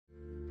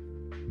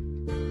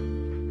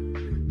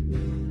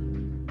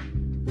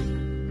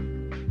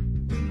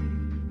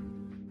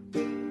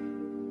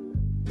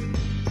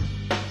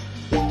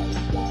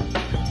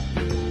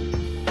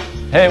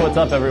Hey, what's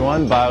up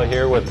everyone? Bio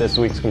here with this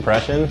week's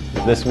compression.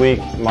 This week,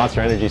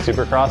 Monster Energy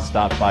Supercross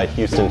stopped by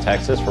Houston,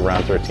 Texas for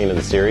round 13 of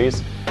the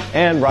series.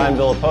 And Ryan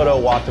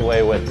Villopoto walked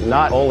away with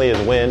not only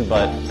his win,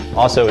 but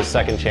also his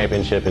second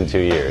championship in 2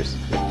 years.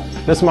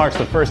 This marks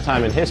the first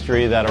time in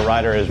history that a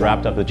rider has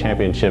wrapped up the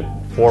championship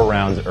 4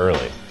 rounds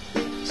early.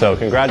 So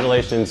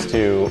congratulations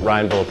to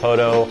Ryan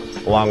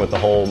Villopoto, along with the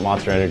whole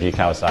Monster Energy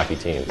Kawasaki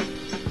team.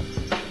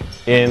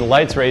 In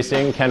lights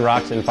racing, Ken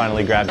Roczen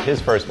finally grabbed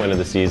his first win of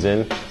the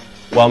season.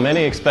 While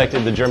many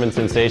expected the German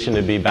sensation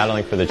to be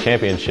battling for the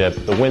championship,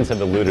 the wins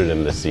have eluded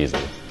him this season.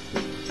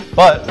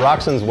 But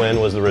Roczen's win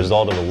was the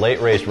result of a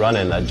late race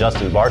run-in that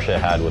Justin Barcia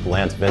had with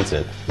Lance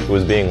Vincent, who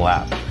was being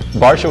lapped.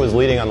 Barcia was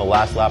leading on the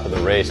last lap of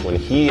the race when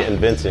he and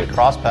Vincent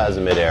crossed paths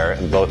in midair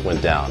and both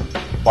went down.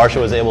 Barcia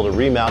was able to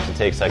remount to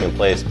take second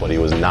place, but he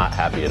was not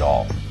happy at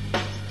all.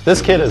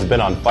 This kid has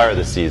been on fire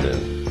this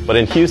season, but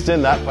in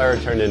Houston, that fire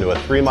turned into a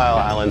 3 Mile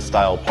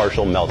Island-style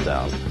partial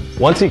meltdown.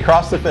 Once he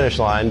crossed the finish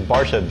line,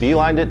 Barcia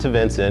beelined it to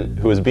Vincent,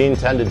 who was being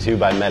tended to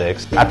by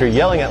medics. After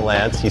yelling at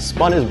Lance, he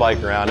spun his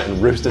bike around and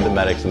roosted the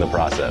medics in the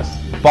process.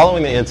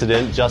 Following the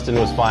incident, Justin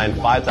was fined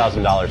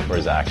 $5,000 for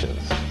his actions.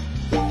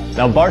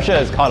 Now, Barcia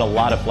has caught a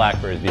lot of flack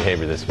for his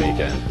behavior this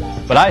weekend,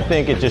 but I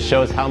think it just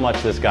shows how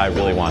much this guy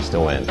really wants to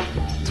win.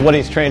 It's what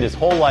he's trained his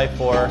whole life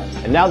for,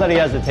 and now that he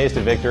has the taste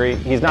of victory,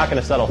 he's not going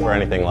to settle for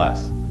anything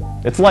less.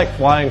 It's like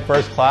flying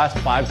first class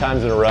 5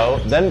 times in a row,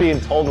 then being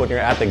told when you're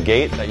at the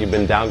gate that you've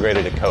been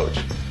downgraded to coach.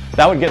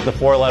 That would get the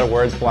 4-letter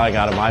words flying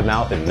out of my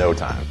mouth in no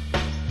time.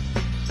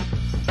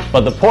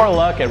 But the poor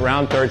luck at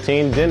round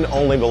 13 didn't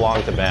only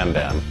belong to Bam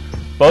Bam.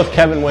 Both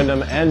Kevin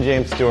Windham and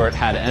James Stewart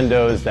had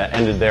endos that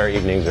ended their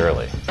evenings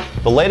early.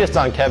 The latest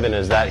on Kevin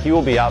is that he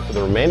will be out for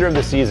the remainder of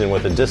the season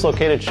with a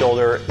dislocated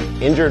shoulder,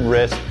 injured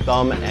wrist,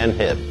 thumb, and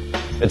hip.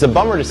 It's a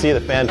bummer to see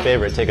the fan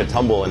favorite take a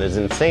tumble, and his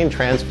insane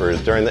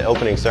transfers during the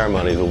opening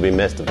ceremonies will be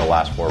missed at the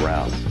last 4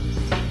 rounds.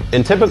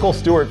 In typical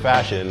Stewart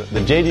fashion,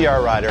 the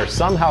JGR rider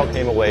somehow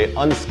came away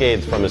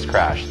unscathed from his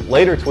crash,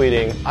 later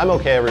tweeting, "I'm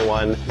okay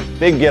everyone,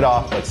 big get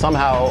off, but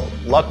somehow,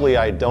 luckily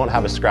I don't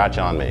have a scratch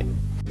on me."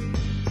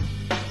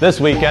 This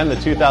weekend, the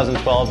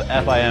 2012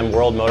 FIM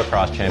World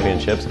Motocross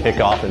Championships kick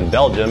off in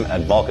Belgium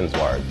at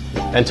Valkenswaard.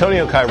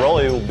 Antonio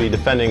Cairoli will be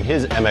defending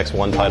his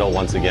MX1 title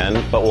once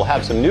again, but will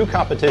have some new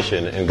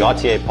competition in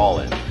Gauthier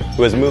Paulin,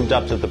 who has moved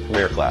up to the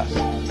Premier class.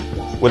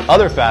 With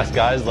other fast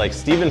guys like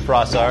Steven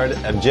Frossard,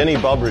 Evgeny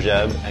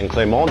Bobrzev, and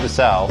Clément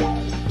Dessau,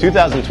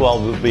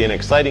 2012 will be an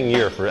exciting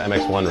year for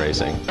MX1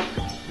 racing.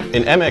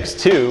 In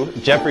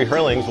MX2, Jeffrey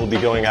Hurlings will be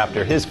going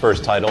after his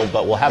first title,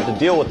 but will have to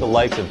deal with the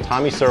likes of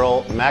Tommy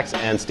Searle, Max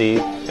Anstey,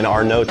 and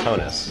Arnaud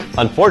Tonis.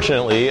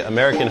 Unfortunately,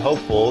 American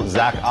hopeful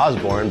Zach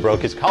Osborne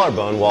broke his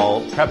collarbone while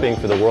prepping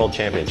for the World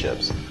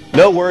Championships.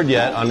 No word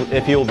yet on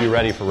if he will be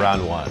ready for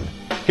round 1.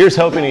 Here's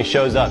hoping he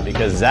shows up,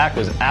 because Zach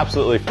was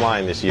absolutely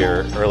flying this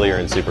year earlier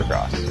in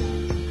Supercross.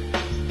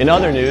 In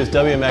other news,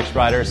 WMX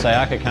rider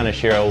Sayaka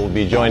Kaneshiro will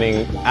be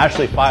joining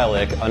Ashley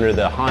Fialik under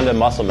the Honda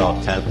Muscle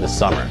Milk tent this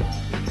summer.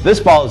 This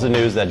follows the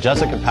news that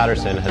Jessica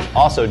Patterson has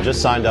also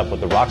just signed up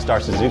with the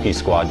Rockstar Suzuki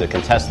squad to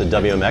contest the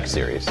WMX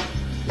series.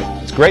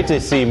 It's great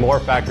to see more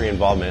factory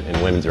involvement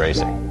in women's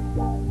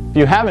racing. If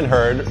you haven't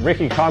heard,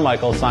 Ricky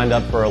Carmichael signed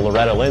up for a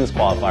Loretta Lynn's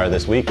qualifier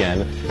this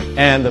weekend,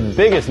 and the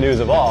biggest news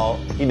of all,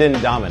 he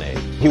didn't dominate.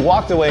 He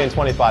walked away in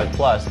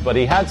 25+, but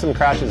he had some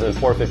crashes in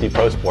 450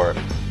 Pro Sport,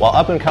 while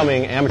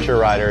up-and-coming amateur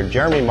rider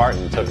Jeremy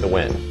Martin took the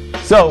win.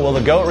 So, will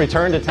the GOAT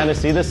return to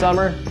Tennessee this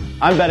summer?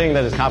 I'm betting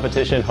that his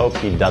competition hopes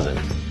he doesn't.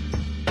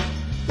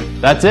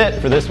 That's it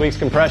for this week's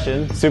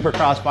compression.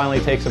 Supercross finally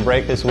takes a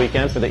break this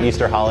weekend for the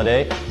Easter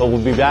holiday, but we'll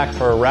be back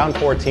for round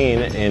 14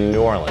 in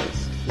New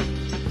Orleans.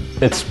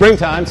 It's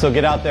springtime, so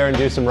get out there and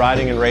do some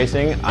riding and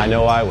racing. I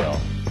know I will.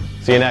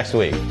 See you next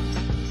week.